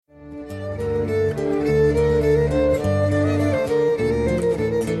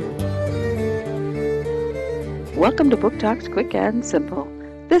Welcome to Book Talks Quick and Simple.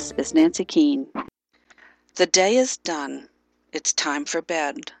 This is Nancy Keene. The day is done. It's time for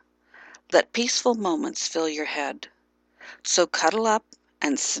bed. Let peaceful moments fill your head. So cuddle up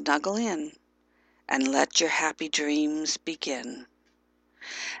and snuggle in, and let your happy dreams begin.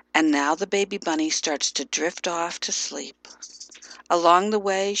 And now the baby bunny starts to drift off to sleep. Along the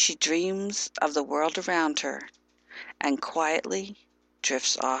way, she dreams of the world around her, and quietly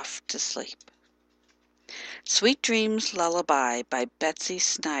drifts off to sleep. Sweet Dreams Lullaby by Betsy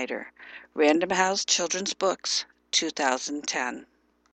Snyder, Random House Children's Books, 2010.